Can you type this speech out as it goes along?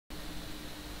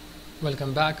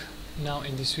Welcome back. Now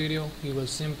in this video we will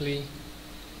simply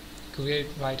create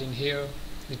right in here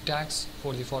the tags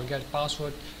for the forget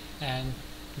password, and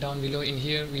down below in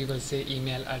here we will say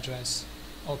email address.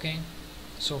 Okay,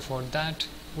 so for that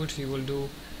what we will do,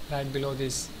 right below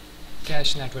this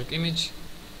cache network image,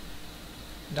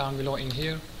 down below in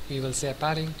here we will say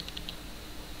padding.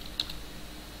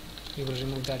 We will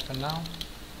remove that for now,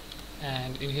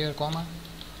 and in here comma,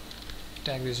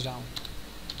 tag this down.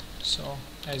 So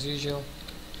as usual,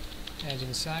 as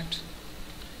in fact,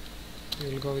 we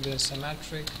will go with the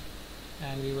symmetric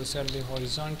and we will set the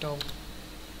horizontal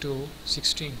to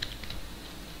 16.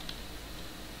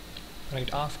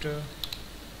 Right after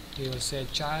we will say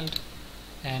child,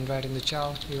 and right in the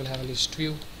child we will have a list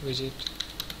view widget,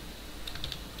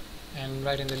 and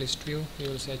right in the list view we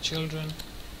will say children,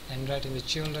 and right in the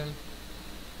children,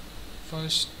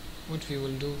 first what we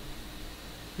will do,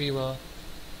 we will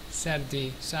set the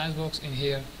size box in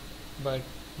here, but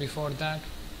before that,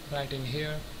 right in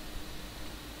here,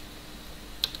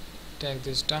 tag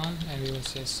this down and we will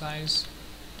say size,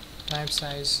 type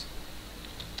size,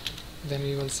 then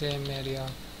we will say media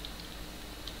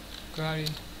query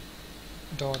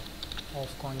dot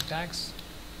of contacts,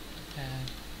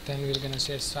 and then we're gonna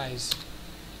say size.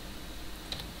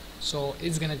 So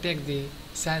it's gonna take the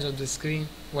size of the screen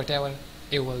whatever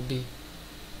it will be,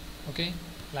 okay,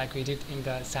 like we did in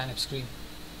the sign up screen.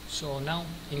 So now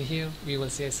in here we will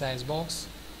say size box,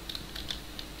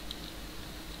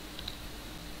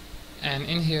 and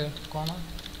in here comma,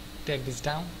 take this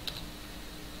down.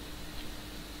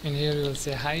 In here we will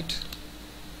say height,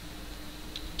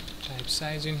 type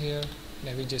size in here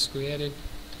that we just created,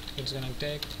 it's gonna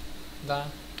take the,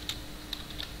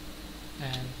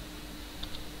 and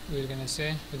we're gonna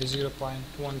say with a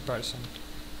 0.1%.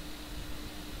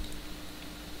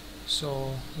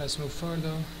 So let's move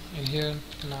further. In here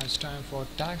now it's time for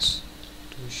tags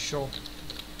to show.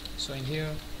 So in here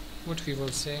what we will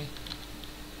say,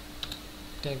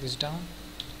 take this down,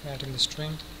 right in the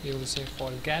string we will say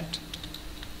forget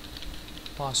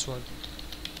password,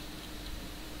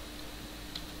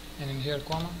 and in here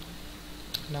comma,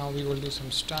 now we will do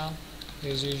some style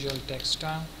as usual, text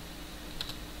style.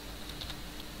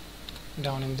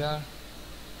 Down in there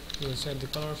we will set the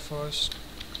color first.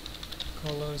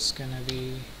 Color is gonna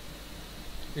be,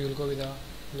 we will go with a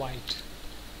white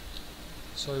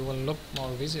so it will look more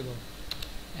visible,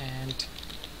 and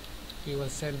we will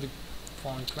set the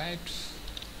font weight.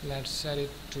 Let's set it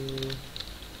to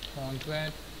font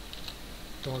weight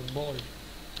dot bold,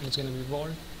 and it's gonna be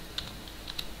bold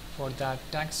for that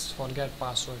text forget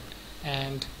password,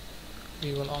 and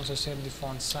we will also set the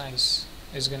font size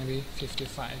is gonna be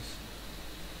 55,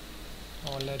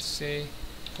 or let's say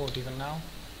 40 for now.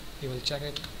 You will check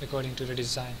it according to the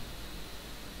design.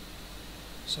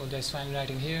 So that's fine right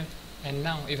in here. And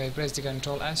now if I press the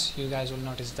Ctrl S, you guys will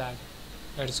notice that.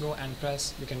 Let's go and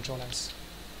press the Ctrl S.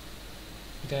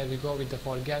 There we go with the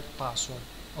forget password.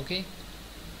 Okay,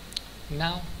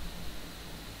 now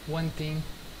one thing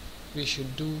we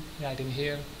should do right in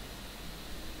here,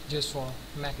 just for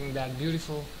making that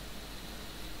beautiful,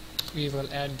 we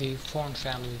will add the font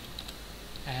family,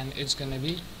 and it's gonna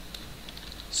be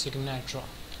Signature.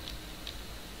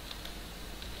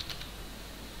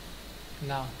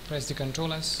 Now press the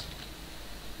Ctrl S,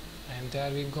 and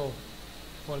there we go,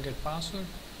 forget password.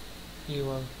 You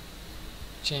will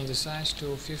change the size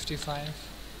to 55.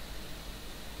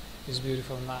 It's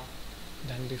beautiful now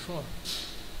than before.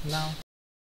 Now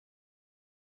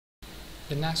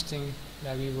the next thing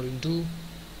that we will do,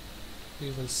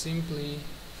 we will simply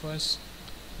first,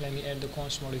 let me add the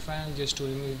const modifier just to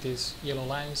remove these yellow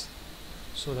lines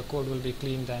so the code will be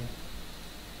clean then.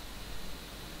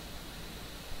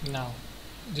 Now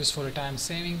just for the time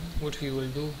saving, what we will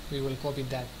do, we will copy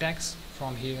that text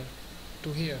from here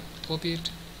to here, copy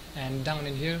it, and down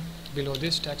in here below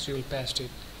this text we will paste it,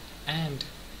 and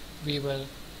we will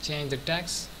change the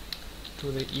text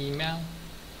to the email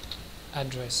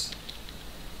address.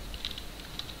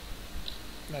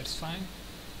 That's fine,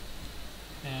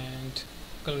 and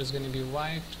color is going to be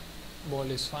white, bold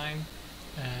is fine,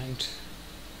 and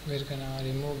we're gonna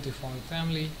remove the font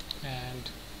family,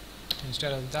 and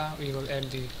instead of that we will add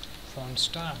the font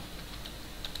style.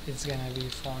 It's gonna be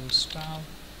font style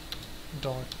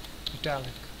dot italic.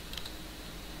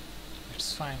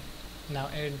 It's fine. Now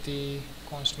add the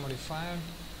const modifier,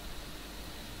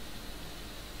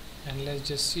 and let's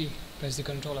just see, press the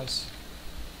Ctrl S.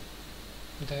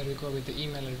 There we go with the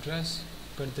email address,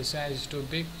 but the size is too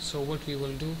big, so what we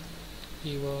will do,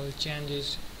 we will change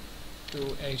it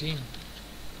to 18.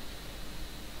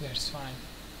 That's fine.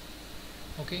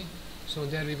 Okay, so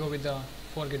there we go with the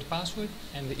forget password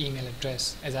and the email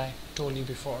address, as I told you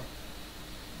before.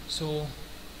 So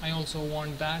I also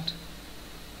want that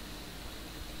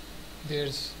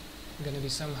there's gonna be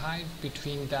some height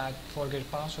between that forget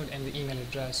password and the email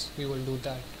address. We will do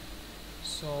that.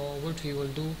 So what we will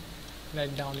do,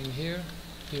 right down in here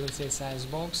we will say size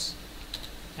box,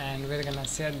 and we're gonna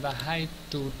set the height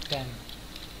to 10.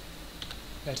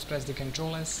 Let's press the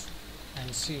Ctrl S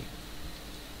and see.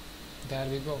 There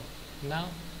we go. Now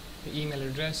the email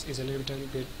address is a little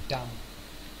bit down,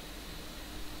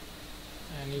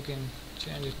 and you can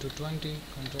change it to 20.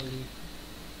 Control D.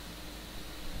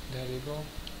 There we go.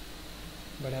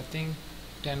 But I think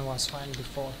 10 was fine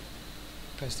before.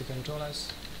 Press the Ctrl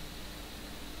S.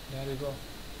 There we go.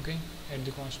 Okay, add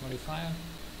the const modifier.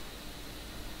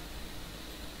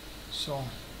 So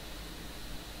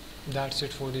that's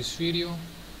it for this video,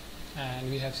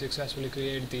 and we have successfully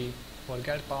created the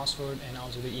forget password and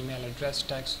also the email address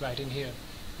text right in here,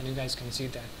 and you guys can see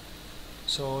that.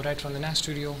 So right from the next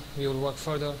video we will work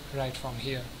further right from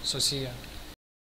here. So see ya.